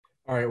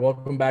All right,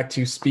 welcome back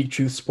to Speak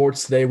Truth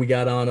Sports. Today we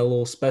got on a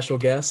little special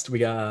guest. We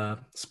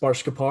got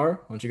Sparsh Kapar. Why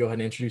don't you go ahead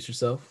and introduce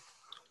yourself?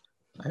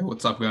 Hey,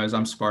 what's up, guys?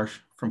 I'm Sparsh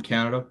from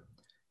Canada,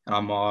 and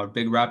I'm a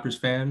big Raptors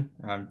fan.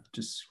 I'm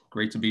just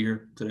great to be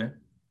here today.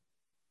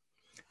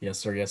 Yes,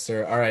 sir. Yes,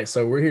 sir. All right,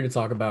 so we're here to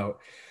talk about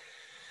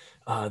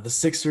the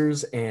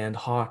Sixers and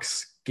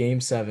Hawks Game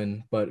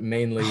 7, but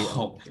mainly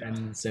Oh,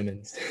 Ben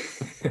Simmons.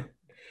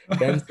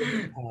 Ben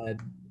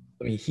Simmons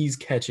he's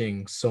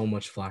catching so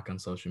much flack on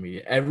social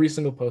media. Every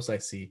single post I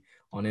see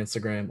on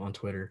Instagram, on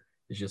Twitter,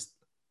 is just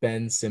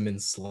Ben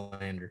Simmons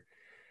slander.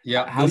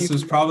 yeah, How do you this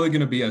is feel? probably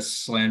going to be a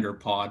slander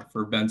pod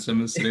for Ben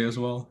Simmons today as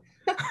well.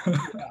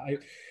 I,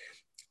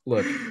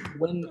 look,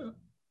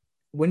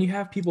 when you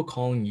have people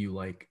calling you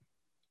like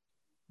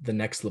the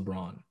next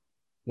LeBron,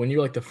 when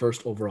you're like the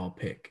first overall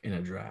pick in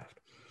a draft,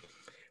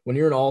 when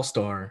you're an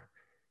all-star,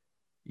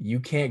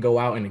 you can't go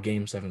out in a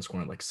game 7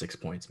 scoring like 6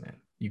 points, man.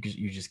 You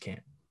just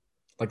can't.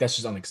 Like that's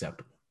just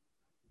unacceptable.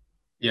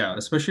 Yeah,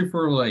 especially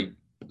for like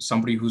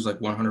somebody who's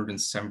like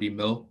 170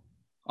 mil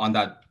on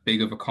that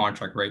big of a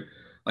contract, right?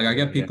 Like I Yeah,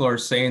 get yeah, people are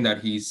saying that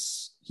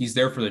he's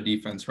there for the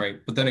defense, right?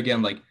 But then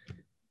again, like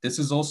this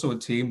is also a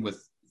team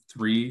with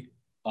three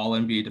all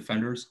NBA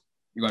defenders.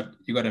 You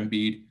got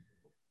Embiid,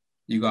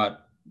 you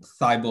got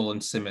Thibault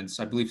and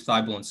Simmons. I believe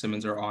Thibault and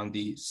Simmons are on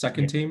the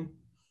second yeah, team,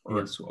 or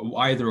yeah. it's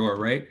either or,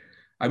 right?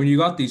 I mean, you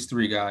got these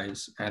three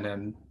guys,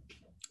 and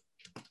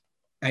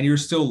you're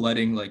still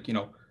letting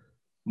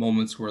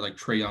moments where like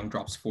Trae Young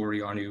drops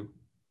 40 on you,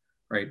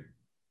 right?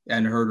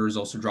 And Herder is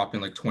also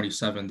dropping like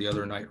 27 the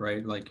other night,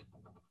 right? Like,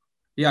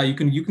 yeah, you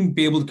can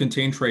be able to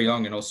contain Trae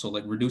Young and also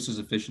like reduce his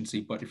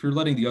efficiency, but if you're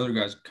letting the other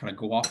guys kind of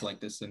go off like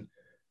this, then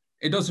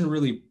it doesn't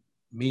really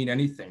mean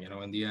anything,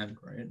 in the end,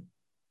 right?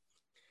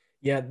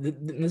 Yeah,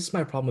 this is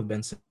my problem with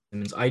Ben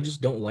Simmons. I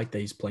just don't like that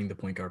he's playing the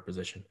point guard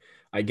position.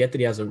 I get that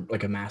he has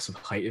a massive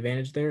height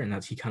advantage there, and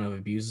that he kind of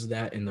abuses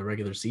that in the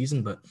regular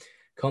season. But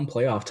come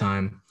playoff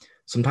time,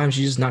 sometimes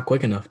he's just not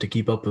quick enough to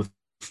keep up with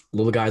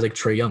little guys like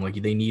Trae Young.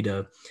 Like they need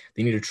a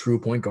true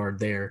point guard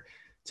there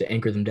to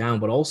anchor them down.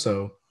 But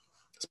also,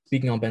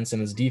 speaking on Ben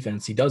Simmons'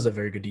 defense, he does a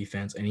very good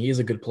defense, and he is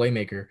a good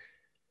playmaker.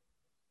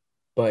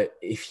 But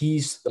if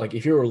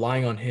you're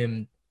relying on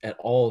him at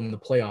all in the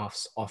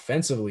playoffs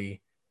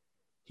offensively,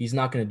 he's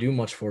not going to do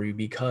much for you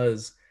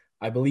because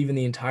I believe in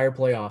the entire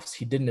playoffs,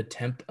 he didn't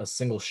attempt a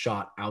single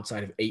shot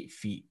outside of 8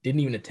 feet.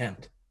 Didn't even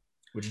attempt,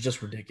 which is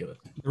just ridiculous.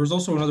 There was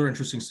also another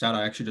interesting stat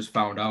I actually just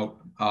found out.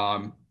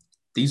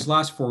 These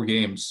last four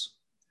games,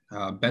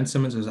 Ben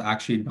Simmons has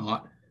actually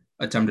not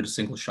attempted a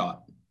single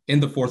shot in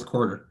the fourth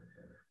quarter,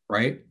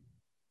 right?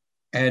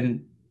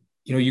 And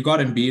you got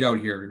Embiid out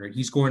here, right?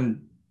 He's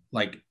going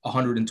like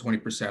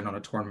 120% on a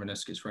torn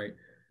meniscus, right?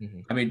 Mm-hmm.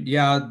 I mean,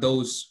 yeah,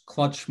 those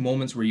clutch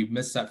moments where you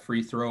miss that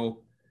free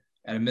throw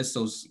and I miss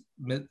those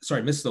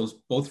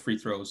both free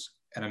throws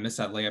and I miss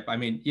that layup. I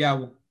mean,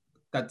 yeah,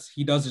 that's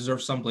he does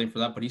deserve some blame for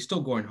that, but he's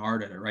still going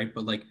hard at it, right?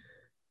 But like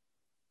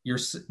your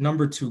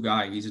number two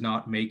guy, he's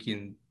not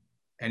making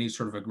any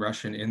sort of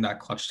aggression in that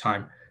clutch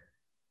time.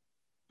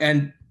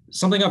 And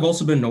something I've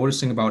also been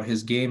noticing about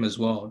his game as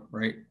well,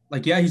 right?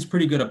 Like, yeah, he's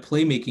pretty good at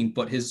playmaking,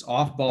 but his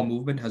off ball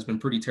movement has been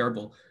pretty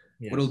terrible.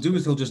 What he'll Yes. do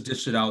is he'll just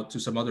dish it out to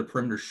some other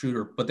perimeter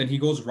shooter, but then he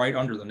goes right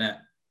under the net,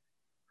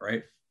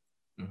 right?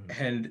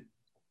 Mm-hmm. And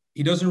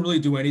he doesn't really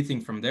do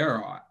anything from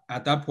there.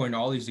 At that point,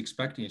 all he's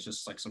expecting is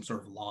just like some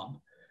sort of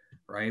lob,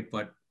 right?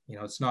 But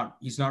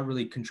he's not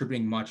really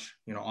contributing much,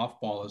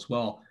 off ball as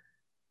well.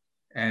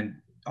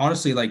 And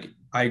honestly, like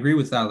I agree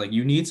with that. Like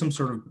you need some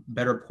sort of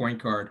better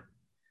point guard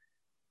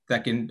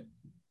that can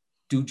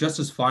do just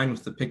as fine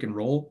with the pick and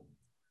roll,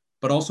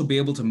 but also be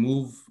able to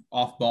move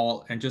off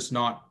ball and just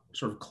not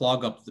sort of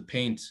clog up the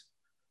paint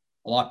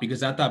a lot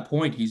because at that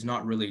point he's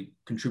not really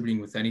contributing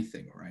with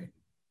anything, right?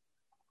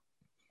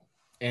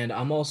 And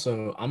I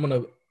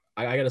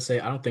gotta say,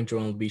 I don't think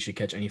Joel Embiid should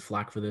catch any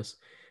flack for this.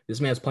 This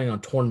man's playing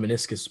on torn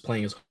meniscus,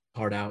 playing his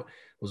heart out,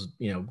 was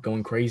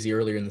going crazy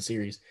earlier in the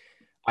series.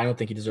 I don't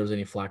think he deserves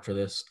any flack for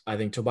this. I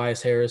think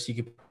Tobias Harris, he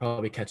could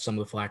probably catch some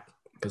of the flack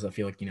because I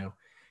feel like,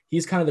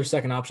 he's kind of their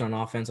second option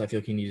on offense. I feel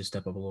like he needs to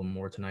step up a little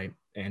more tonight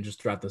and just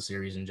throughout the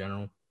series in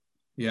general.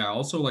 Yeah,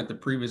 also like the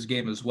previous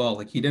game as well.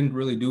 Like he didn't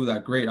really do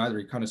that great either.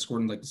 He kind of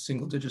scored in like the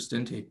single digits,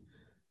 didn't he?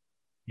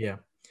 Yeah.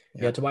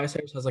 Yeah, Yeah. Tobias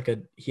Harris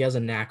has a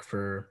knack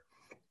for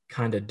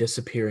kind of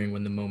disappearing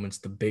when the moment's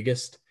the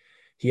biggest.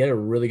 He had a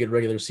really good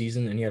regular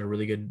season and he had a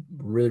really good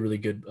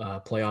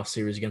playoff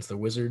series against the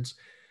Wizards.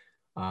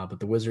 But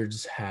the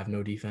Wizards have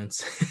no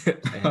defense.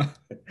 And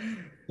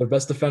their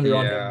best defender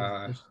on him was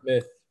Yeah. Ish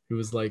Smith, who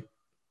was like,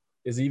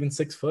 is he even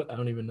 6 foot? I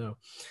don't even know.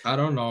 I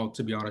don't know,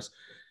 to be honest.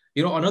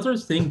 Another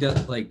thing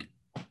that like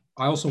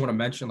I also want to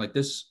mention, like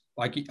this,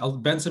 like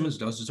Ben Simmons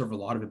does deserve a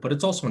lot of it, but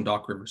it's also in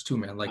Doc Rivers too,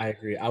 man. I Like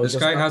agree. I was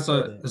just about to say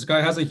that. this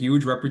guy has a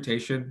huge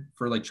reputation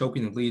for like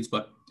choking the leads,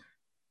 but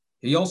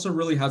he also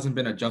really hasn't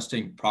been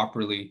adjusting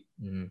properly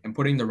Mhm. and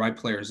putting the right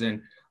players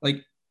in.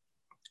 Like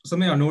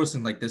something I noticed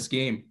in like this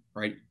game,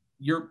 right?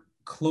 Your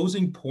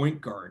closing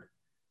point guard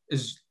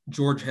is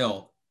George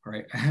Hill,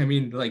 right? I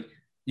mean, like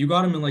you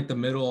got him in like the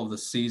middle of the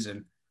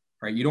season,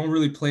 right? You don't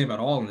really play him at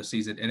all in the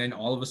season, and then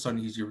all of a sudden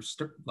he's your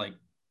like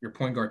your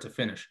point guard to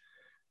finish,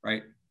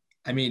 right?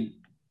 I mean,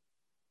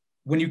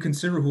 when you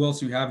consider who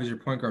else you have as your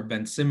point guard,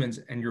 Ben Simmons,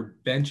 and you're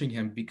benching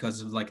him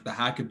because of like the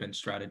hack-a-bench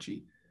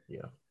strategy,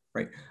 Yeah.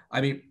 right?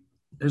 I mean,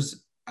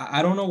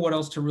 I don't know what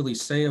else to really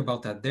say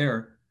about that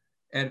there,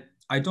 and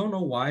I don't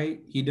know why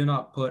he did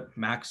not put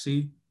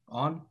Maxey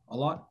on a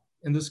lot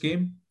in this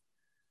game.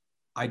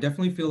 I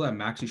definitely feel that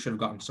Maxey should have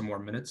gotten some more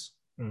minutes,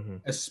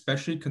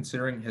 especially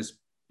considering his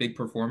big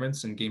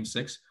performance in Game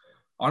 6.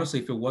 Honestly,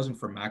 if it wasn't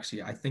for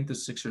Maxey, I think the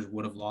Sixers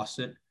would have lost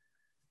it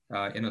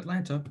in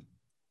Atlanta.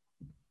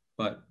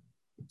 But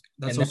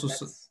that's and also that's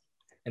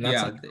something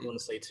I want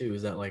to say too,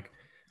 is that like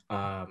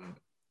I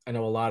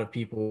know a lot of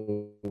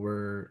people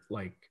were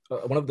like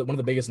one of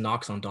the biggest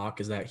knocks on Doc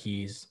is that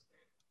he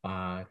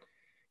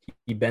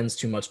bends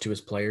too much to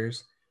his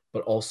players,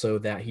 but also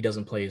that he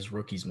doesn't play his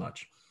rookies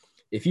much.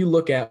 If you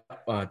look at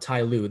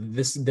Ty Lue,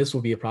 this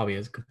will be probably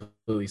a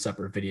completely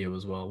separate video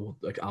as well.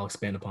 Like I'll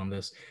expand upon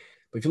this,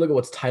 but if you look at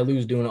what Ty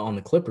Lue's doing on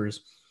the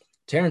Clippers,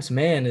 Terrence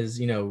Mann is,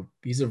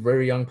 he's a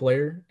very young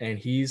player and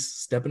he's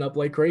stepping up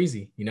like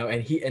crazy,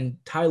 and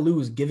Ty Lue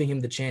is giving him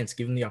the chance,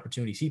 giving him the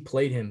opportunities. He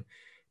played him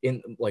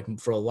in like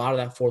for a lot of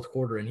that fourth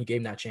quarter and he gave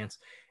him that chance.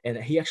 And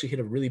he actually hit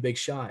a really big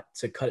shot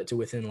to cut it to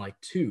within like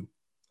 2,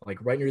 like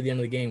right near the end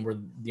of the game where,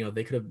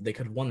 they could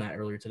have won that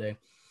earlier today.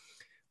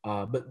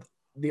 But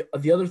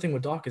the other thing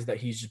with Doc is that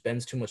he just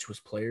bends too much to his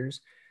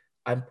players.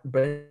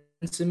 Ben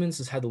Simmons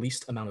has had the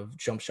least amount of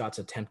jump shots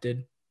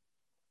attempted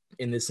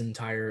in this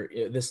entire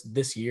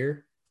this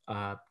year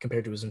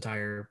compared to his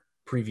entire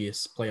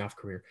previous playoff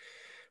career.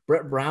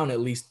 Brett Brown at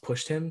least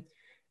pushed him,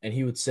 and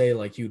he would say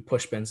like he would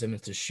push Ben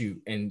Simmons to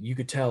shoot, and you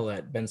could tell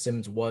that Ben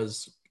Simmons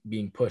was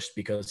being pushed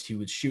because he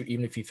would shoot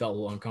even if he felt a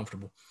little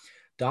uncomfortable.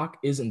 Doc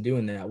isn't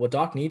doing that. What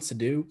Doc needs to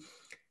do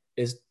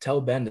is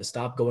tell Ben to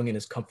stop going in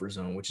his comfort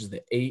zone, which is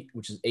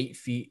 8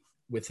 feet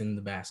within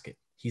the basket.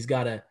 He's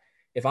got to,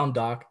 if I'm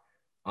Doc,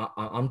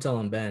 I'm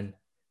telling Ben,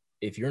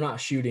 if you're not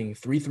shooting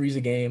 3 threes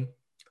a game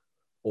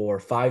or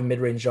 5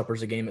 mid-range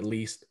jumpers a game at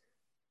least,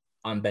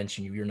 I'm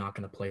benching you. You're not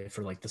going to play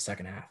for like the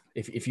second half.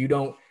 If you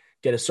don't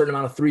get a certain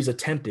amount of threes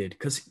attempted,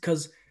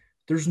 because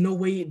there's no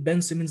way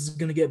Ben Simmons is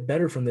going to get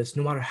better from this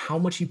no matter how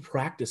much he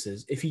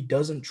practices if he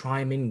doesn't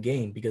try him in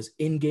game, because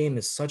in game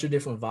is such a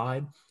different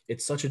vibe.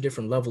 It's such a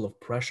different level of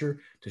pressure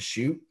to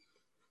shoot.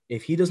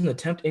 If he doesn't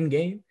attempt in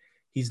game,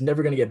 he's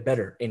never going to get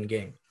better in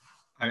game.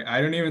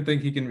 I don't even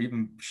think he can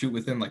even shoot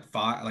within like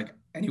 5, like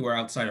anywhere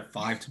outside of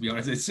 5, to be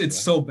honest. It's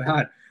so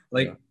bad.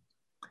 Like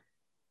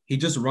he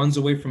just runs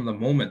away from the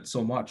moment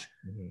so much.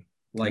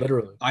 Like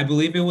literally. I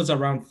believe it was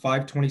around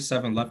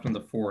 5:27 left in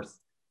the fourth.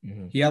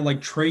 He had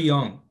like Trae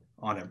Young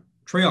on him.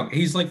 Trae Young,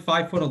 he's like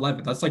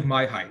 5'11". That's like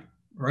my height,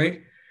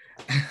 right?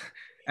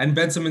 And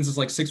Ben Simmons is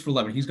like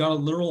 6'11". He's got a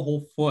literal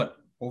whole foot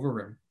over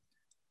him,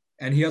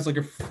 and he has like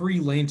a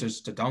free lane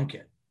just to dunk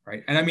it,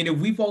 right? And I mean, if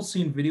we've all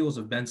seen videos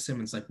of Ben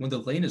Simmons, like when the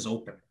lane is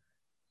open,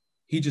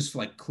 he just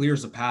like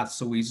clears the path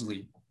so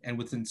easily and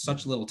within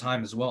such little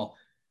time as well.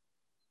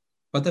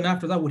 But then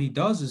after that, what he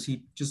does is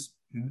he just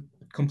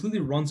completely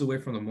runs away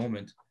from the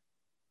moment,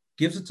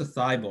 gives it to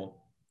Thibault,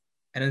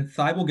 and then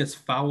Thibault gets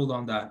fouled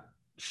on that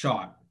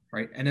shot,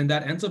 right? And then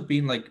that ends up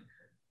being like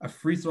a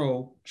free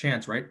throw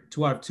chance, right?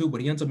 2 out of 2,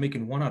 but he ends up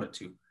making 1 out of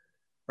 2,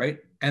 right?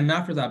 And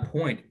after that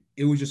point,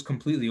 it was just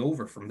completely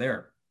over from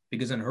there,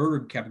 because then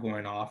Herder kept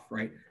going off,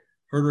 right?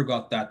 Herder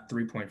got that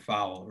 3-point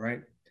foul,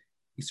 right?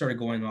 He started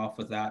going off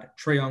with that.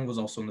 Trae Young was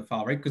also in the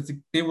foul, right? Because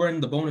they were in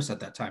the bonus at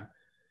that time.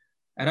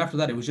 And after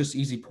that, it was just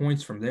easy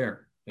points from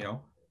there,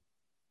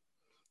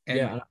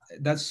 And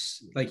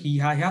that's like he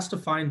has to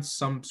find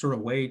some sort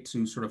of way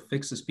to sort of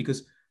fix this,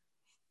 because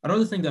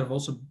another thing that I've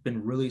also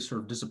been really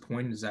sort of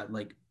disappointed is that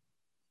like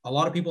a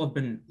lot of people have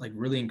been like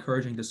really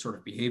encouraging this sort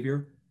of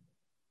behavior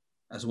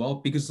as well,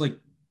 because like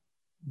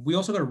we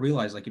also got to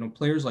realize like,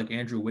 players like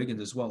Andrew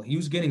Wiggins as well, he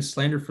was getting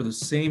slandered for the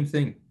same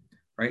thing,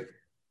 right?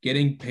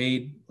 Getting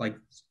paid like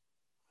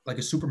a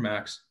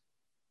supermax,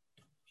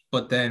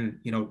 but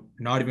then,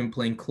 not even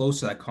playing close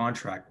to that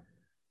contract.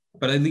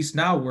 But at least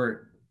now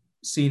we're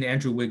seeing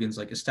Andrew Wiggins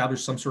like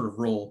establish some sort of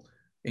role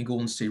in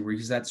Golden State where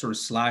he's that sort of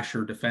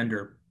slasher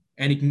defender,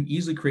 and he can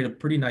easily create a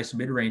pretty nice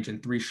mid-range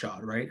and 3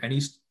 shot, right? And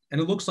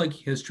it looks like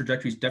his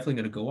trajectory is definitely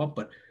going to go up.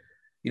 But,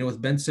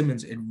 with Ben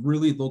Simmons, it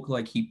really looked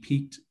like he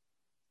peaked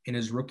in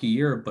his rookie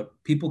year, but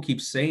people keep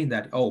saying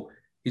that, oh,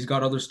 he's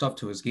got other stuff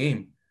to his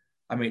game.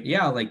 I mean,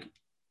 yeah, like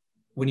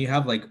when you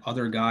have like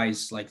other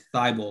guys like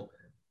Thibault,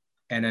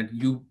 and then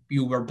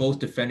you were both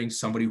defending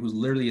somebody who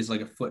literally is like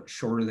a foot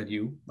shorter than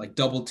you, like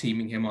double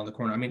teaming him on the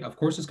corner. I mean, of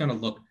course it's going to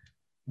look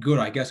good,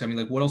 I guess. I mean,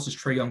 like what else is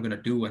Trae Young going to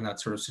do in that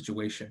sort of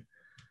situation,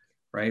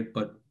 right?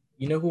 But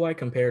you know who I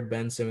compared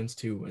Ben Simmons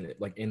to,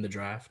 like in the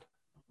draft?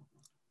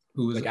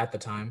 Who was like at the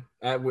time?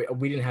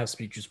 We didn't have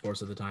Speak True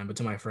Sports at the time, but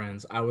to my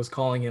friends, I was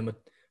calling him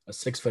a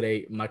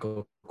 6'8"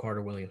 Michael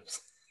Carter Williams.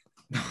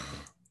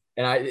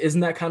 And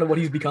isn't that kind of what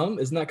he's become?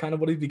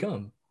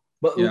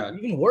 But yeah,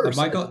 even worse,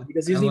 because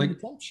he doesn't even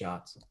attempt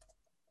shots.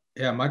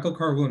 Yeah, Michael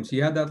Carter-Williams, he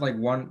had that like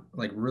one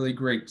like really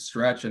great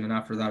stretch, and then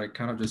after that, it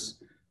kind of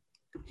just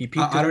He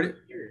peaked I his don't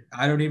career.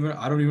 I don't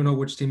even know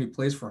which team he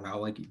plays for now.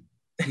 Like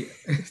he,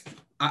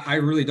 I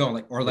really don't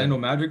like Yeah, Orlando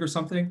Magic or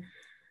something.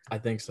 I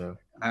think so.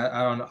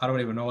 I don't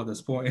even know at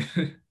this point.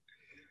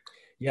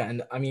 Yeah,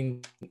 and I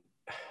mean,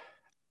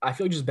 I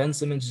feel like just Ben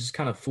Simmons is just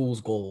kind of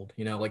fool's gold.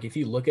 You know, like if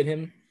you look at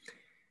him,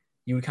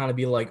 you would kind of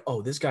be like,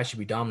 oh, this guy should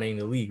be dominating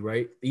the league,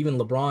 right? Even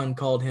LeBron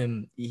called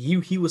him.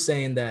 He was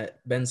saying that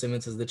Ben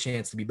Simmons has the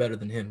chance to be better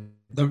than him.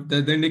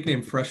 The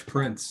nickname Fresh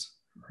Prince,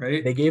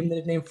 right? They gave him the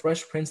nickname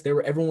Fresh Prince.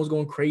 Everyone was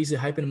going crazy,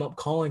 hyping him up.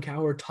 Colin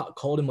Cowherd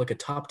called him like a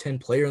top 10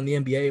 player in the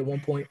NBA at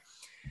one point.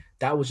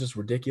 That was just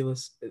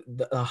ridiculous.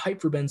 The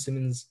hype for Ben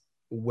Simmons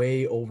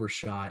way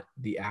overshot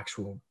the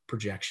actual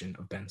projection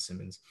of Ben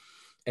Simmons.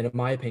 And in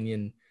my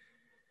opinion,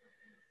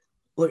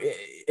 look,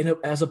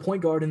 as a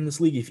point guard in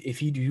this league,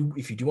 if you do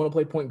want to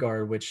play point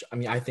guard, which I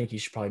mean, I think he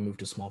should probably move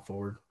to small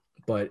forward.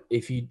 But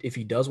if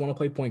he does want to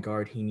play point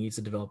guard, he needs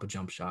to develop a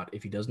jump shot.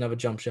 If he doesn't have a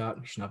jump shot,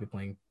 he should not be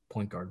playing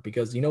point guard,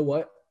 because you know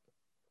what?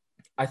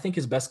 I think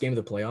his best game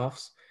of the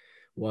playoffs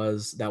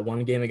was that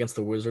one game against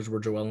the Wizards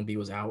where Joel Embiid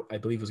was out. I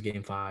believe it was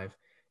game 5,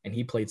 and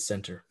he played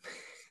center.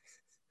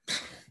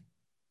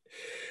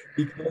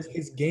 Because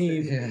his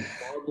game Yeah.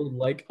 modeled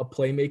like a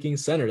playmaking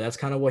center. That's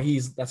kind of what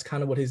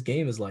his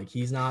game is like.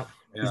 He's not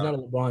a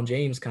LeBron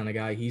James kind of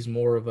guy. He's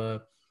more of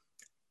a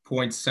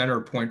point center,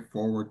 point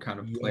forward kind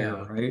of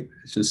player, right?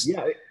 It's just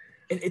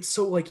and it's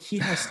so like he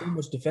has so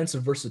much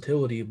defensive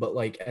versatility, but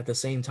like at the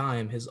same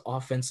time, his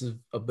offensive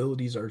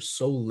abilities are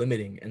so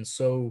limiting, and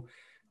so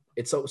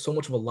it's so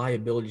much of a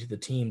liability to the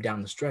team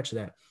down the stretch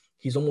that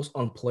he's almost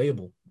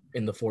unplayable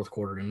in the fourth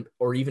quarter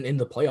or even in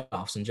the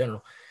playoffs in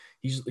general.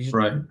 He's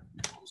right.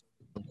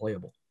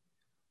 Unplayable.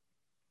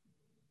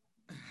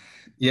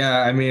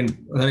 Yeah, I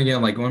mean, then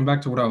again, like going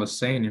back to what I was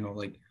saying, you know,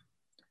 like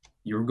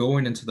you're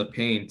going into the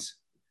paint,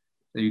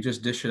 that you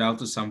just dish it out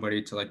to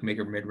somebody to like make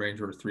a mid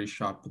range or a 3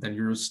 shot, but then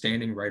you're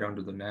standing right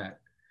under the net.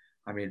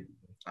 I mean,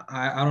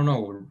 I don't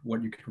know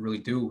what you can really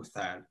do with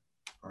that,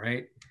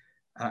 right?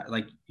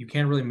 Like you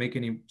can't really make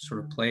any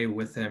sort of play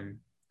with him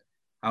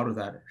out of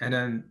that, and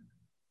then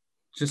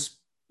just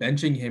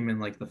benching him in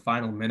like the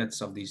final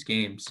minutes of these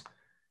games,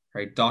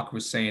 right? Doc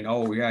was saying,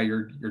 "Oh yeah,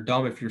 you're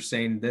dumb if you're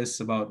saying this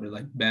about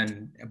like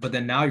Ben," but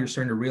then now you're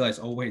starting to realize,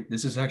 oh wait,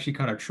 this is actually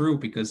kind of true,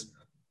 because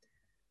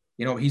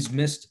you know he's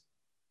missed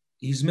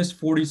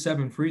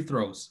 47 free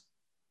throws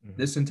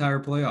this entire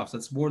playoffs.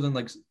 That's more than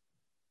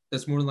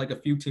like a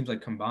few teams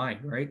like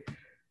combined, right?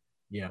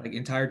 Yeah, like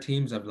entire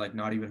teams have like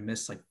not even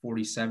missed like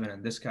 47,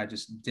 and this guy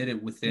just did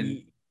it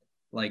within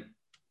like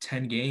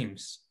 10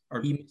 games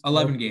or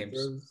 11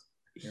 games.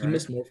 He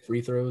missed more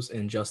free throws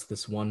in just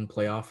this one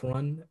playoff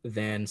run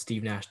than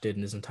Steve Nash did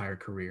in his entire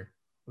career.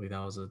 Like that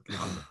was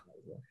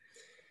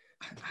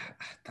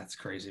that's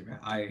crazy,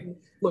 man.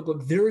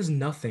 Look, there is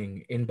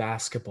nothing in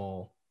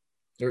basketball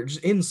or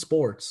just in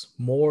sports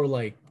more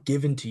like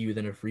given to you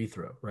than a free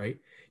throw, right?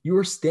 You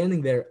were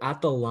standing there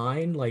at the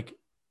line, like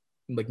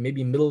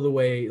maybe middle of the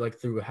way, like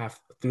through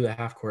the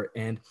half court,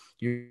 and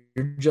you're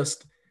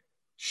just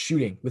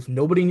shooting with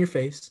nobody in your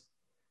face.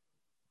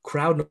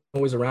 Crowd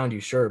noise around you,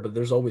 sure, but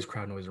there's always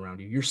crowd noise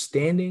around you. You're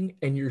standing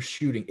and you're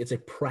shooting.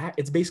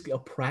 It's basically a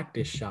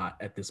practice shot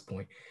at this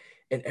point.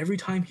 And every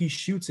time he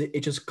shoots it, it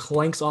just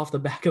clanks off the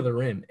back of the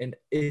rim. And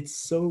it's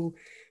so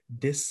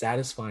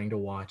dissatisfying to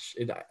watch.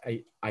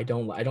 I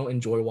don't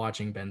enjoy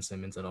watching Ben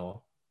Simmons at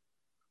all.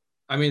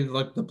 I mean,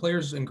 like the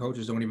players and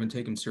coaches don't even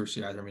take him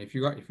seriously either. I mean, if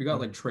you got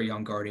like Trae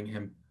Young guarding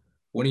him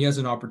when he has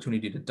an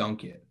opportunity to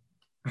dunk it,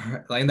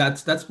 like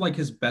that's like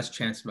his best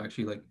chance of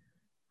actually like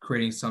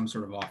creating some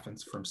sort of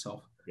offense for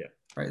himself. Yeah.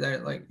 Right.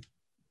 That like,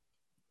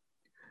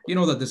 you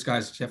know, that this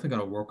guy's definitely got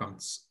to work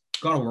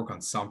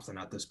on something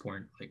at this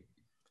point. Like,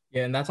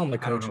 yeah, and that's on the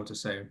coach. I don't know what to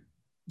say.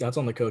 That's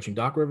on the coaching.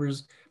 Doc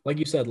Rivers, like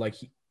you said, like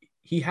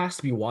he has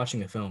to be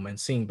watching the film and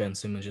seeing Ben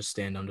Simmons just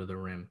stand under the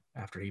rim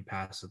after he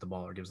passes the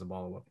ball or gives the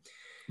ball away.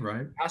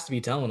 Right. He has to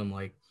be telling him,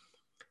 like,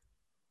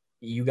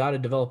 you got to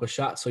develop a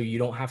shot so you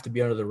don't have to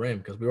be under the rim,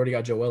 because we already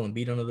got Joel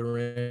Embiid under the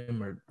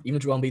rim, or even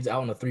Joel Embiid's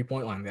out on the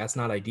 3-point line. That's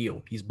not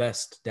ideal. He's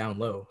best down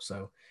low.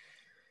 So,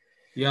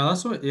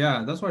 that's what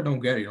I don't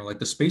get. You know, like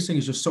the spacing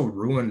is just so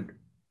ruined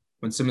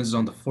when Simmons is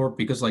on the floor,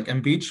 because like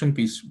Embiid shouldn't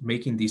be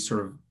making these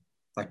sort of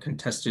like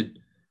contested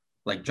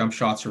like jump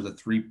shots or the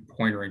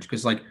 3-point range,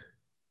 because like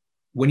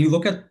when you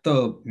look at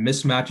the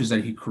mismatches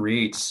that he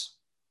creates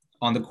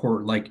on the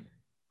court, like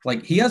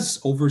he has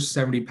over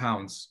 70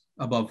 pounds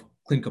above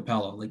Clint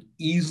Capella, like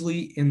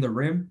easily in the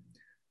rim,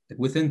 like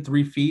within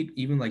 3 feet,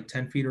 even like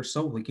 10 feet or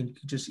so, like he can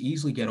just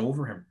easily get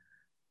over him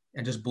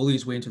and just bully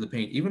his way into the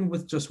paint, even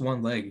with just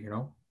one leg, you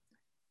know?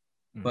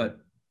 Mm-hmm. But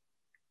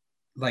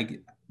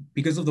like,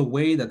 because of the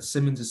way that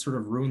Simmons has sort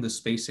of ruined the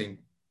spacing,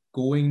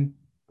 going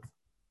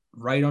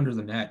right under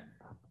the net,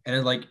 and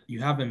then like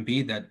you have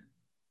Embiid that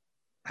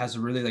has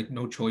really like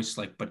no choice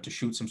like but to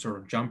shoot some sort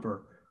of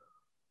jumper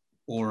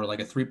or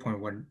like a 3-point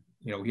when,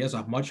 you know, he has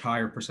a much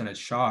higher percentage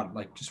shot,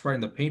 like just right in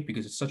the paint,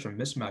 because it's such a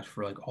mismatch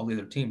for like all the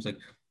other teams. Like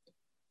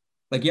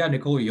like, yeah,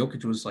 Nikola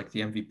Jokic was like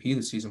the MVP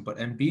this season, but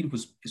Embiid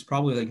is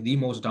probably like the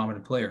most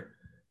dominant player,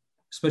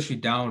 especially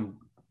down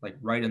like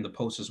right in the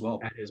post as well.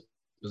 At his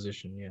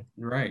position, yeah.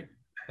 Right.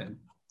 And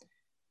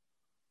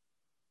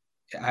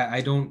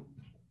I don't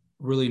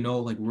really know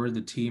like where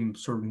the team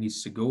sort of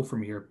needs to go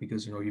from here,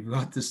 because you've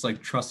got this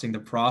like trusting the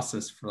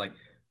process for like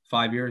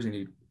 5 years, and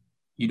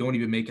you don't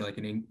even make it like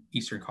an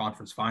Eastern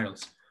Conference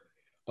Finals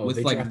Oh, with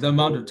they like the drafted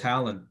amount of horrible.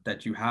 talent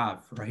that you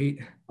have, right?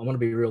 I'm gonna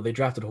be real. They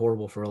drafted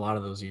horrible for a lot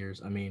of those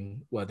years. I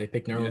mean, what they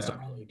picked Nerlens Yeah.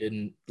 Noel, who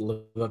didn't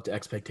live up to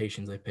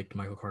expectations. They picked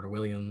Michael Carter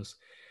Williams.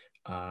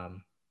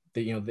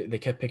 They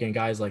kept picking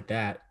guys like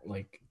that.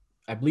 Like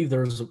I believe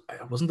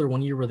wasn't there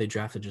one year where they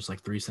drafted just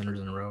like 3 centers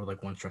in a row,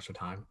 like one stretch of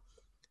time,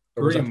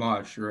 or was Pretty that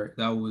much, right?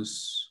 That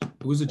was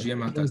it was a the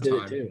GM at Kings that did it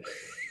time. too?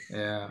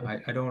 Yeah, I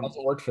It don't.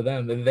 hasn't worked for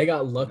them. And they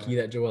got Yeah. lucky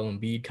that Joel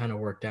Embiid kind of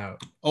worked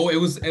out. Oh, it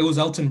was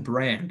Elton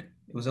Brand.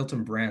 It was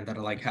Elton Brand that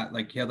like had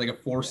like he had like a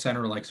four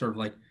center like sort of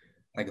like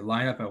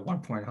lineup at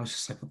one point. I was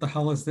just like, what the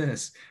hell is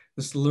this?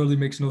 This literally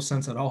makes no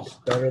sense at all.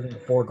 Better than the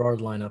 4 guard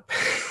lineup.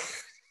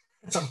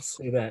 I'll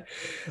say that.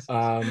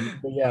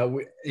 But yeah,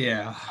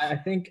 Yeah. I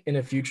think in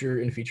a future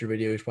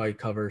video, we should probably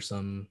cover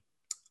some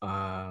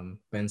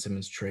Ben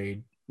Simmons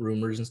trade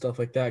rumors and stuff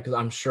like that, because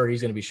I'm sure he's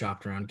going to be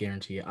shopped around,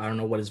 guarantee. I don't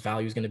know what his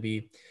value is going to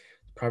be.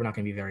 Probably not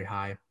going to be very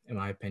high, in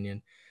my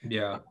opinion.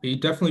 Yeah. He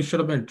definitely should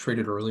have been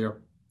traded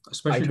earlier, I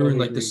especially during totally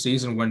like the agree.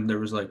 season when there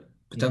was like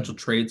potential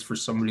trades for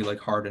somebody like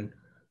Harden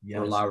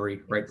or Yes.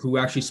 Lowry, right? Who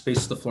actually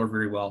spaces the floor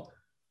very well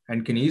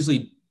and can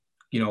easily,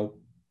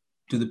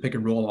 do the pick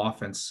and roll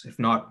offense, if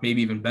not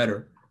maybe even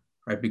better,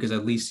 right? Because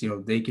at least,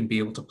 they can be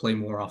able to play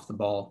more off the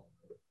ball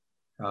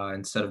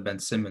instead of Ben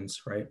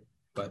Simmons, right?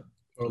 But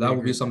Totally that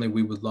would be agree. something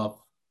we would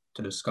love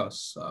to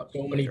discuss So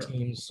many later.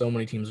 teams,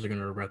 are going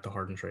to regret the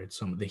Harden trade.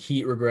 The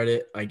Heat regret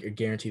it. I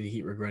guarantee the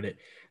Heat regret it.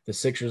 The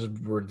Sixers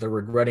they're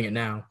regretting it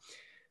now.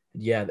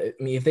 Yeah, I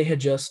mean, if they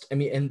had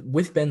and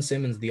with Ben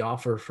Simmons, the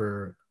offer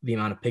for the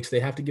amount of picks they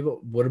have to give up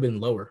would have been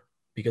lower,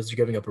 because you're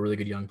giving up a really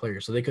good young player.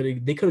 So they could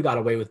have got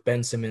away with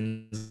Ben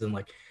Simmons and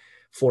like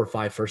 4 or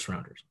 5 first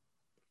rounders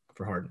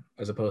for Harden,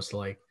 as opposed to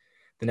like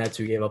the Nets,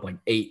 who gave up like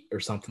 8 or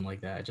something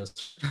like that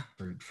just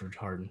for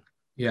Harden.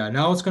 Yeah,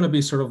 now it's going to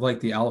be sort of like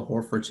the Al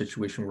Horford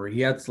situation where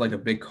he had like a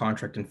big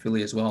contract in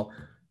Philly as well.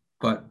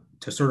 But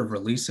to sort of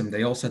release him,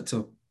 they also had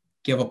to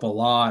give up a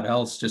lot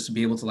else just to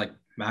be able to like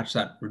match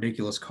that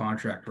ridiculous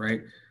contract,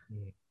 right?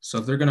 Mm. So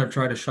if they're going to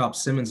try to shop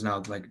Simmons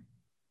now, like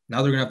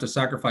now they're going to have to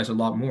sacrifice a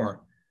lot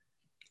more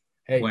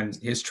Hey, when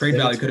his trade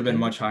Simmons value could for have been Kemba?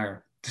 much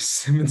higher.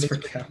 Simmons Simmons for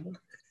for Kemba.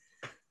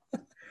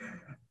 Kemba?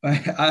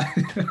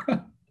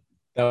 I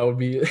That would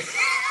be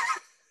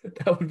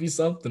that would be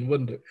something,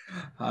 wouldn't it?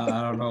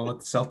 I don't know what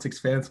the Celtics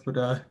fans would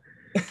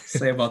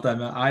say about that,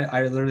 man.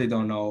 I literally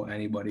don't know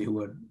anybody who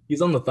would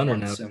He's on the Thunder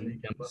want now,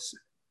 Simmons. Kemba.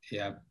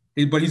 Yeah,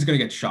 but he's gonna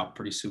get shopped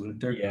pretty soon.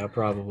 Yeah,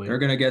 probably. They're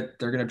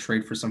gonna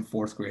trade for some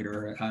fourth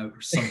grader or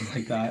something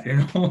like that.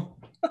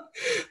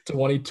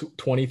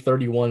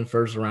 2031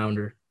 first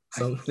rounder.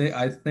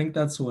 I think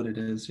that's what it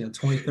is. Yeah,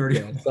 2030.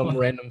 Yeah, some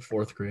random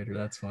fourth grader.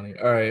 That's funny.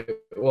 All right.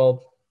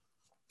 Well,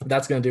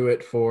 that's gonna do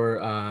it for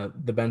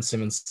the Ben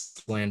Simmons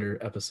slander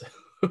episode.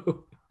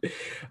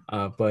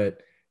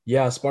 But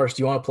yeah, Sparks,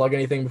 do you want to plug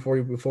anything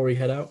before we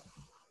head out?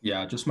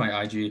 Yeah, just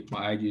my IG.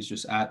 My IG is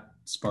just at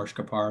Sparsh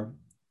Kapar.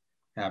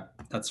 Yeah,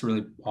 that's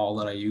really all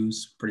that I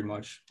use, pretty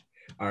much.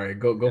 All right,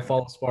 go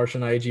follow Sparsh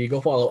on IG. Go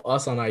follow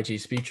us on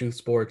IG, Speed Truth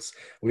Sports.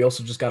 We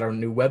also just got our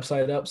new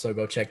website up, so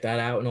go check that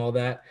out and all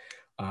that.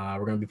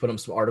 We're going to be putting up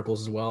some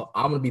articles as well.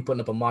 I'm going to be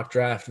putting up a mock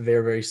draft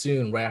very, very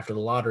soon, right after the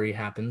lottery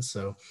happens.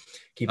 So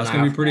keep an That's eye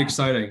gonna out be for pretty that.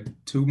 exciting.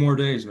 2 more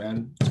days,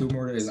 man. 2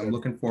 more days. I'm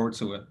looking forward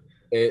to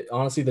it.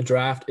 Honestly, the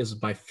draft is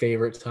my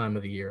favorite time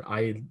of the year.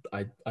 I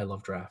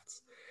love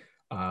drafts.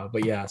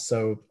 But yeah,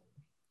 so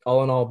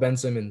all in all, Ben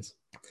Simmons,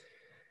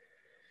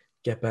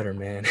 get better,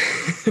 man.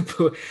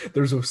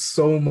 There's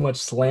so much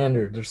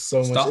slander. There's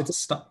so much.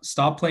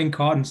 Stop playing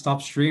COD and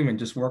stop streaming.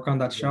 Just work on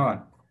that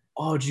shot.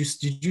 Oh,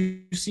 did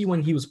you see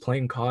when he was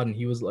playing COD and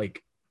he was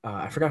like,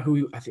 I forgot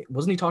who I think,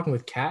 wasn't he talking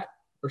with Kat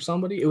or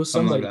somebody? It was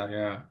Something somebody. like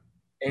that,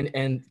 yeah.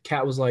 And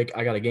Kat was like,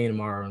 I got a game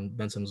tomorrow, and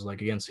Benson was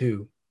like, against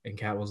who? And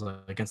Kat was like,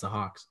 against the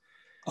Hawks.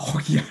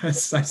 Oh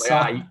yes, I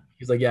saw.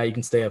 He's like, yeah, you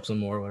can stay up some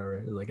more,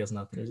 whatever. Like, that's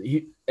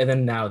nothing. And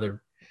then now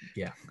they're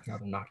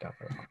knocked out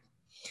by the Hawks.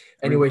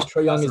 Anyways,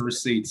 Trae Young That's is the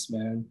receipts,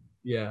 man.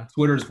 Yeah.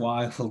 Twitter's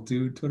wild,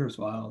 dude. Twitter's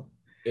wild.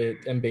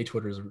 NBA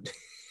Twitter's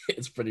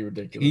it's pretty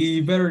ridiculous.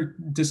 He better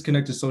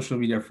disconnect his social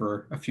media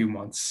for a few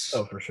months.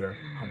 Oh, for sure,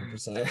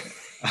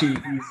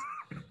 100%.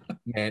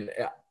 Man,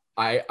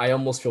 I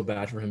almost feel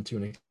bad for him to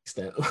an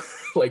extent.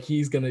 Like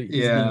he's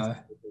and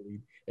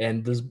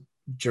there's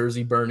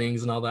jersey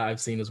burnings and all that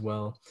I've seen as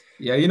well.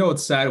 Yeah,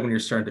 it's sad when you're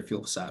starting to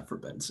feel sad for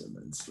Ben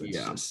Simmons.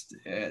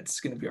 It's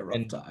gonna be a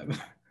rough time.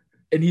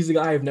 And he's a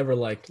guy I've never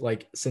liked.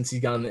 Like since he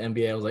got in the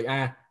NBA, I was like,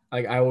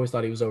 I always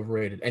thought he was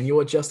overrated. And you know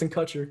what? Justin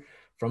Kutcher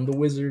from the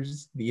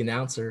Wizards, the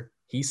announcer,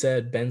 he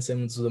said Ben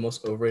Simmons was the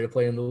most overrated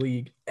player in the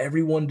league.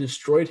 Everyone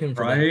destroyed him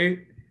for right?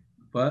 that.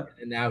 But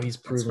and now he's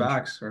proven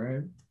facts,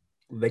 right?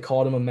 They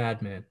called him a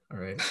madman. All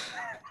right.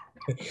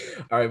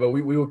 All right, but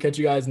we will catch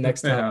you guys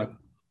next time.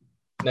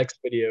 Yeah. Next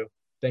video.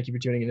 Thank you for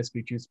tuning in to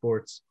Speak Truth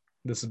Sports.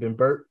 This has been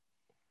Bert.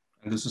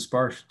 And this is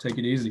Sparsh. Take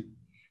it easy.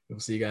 We'll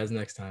see you guys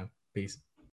next time. Peace.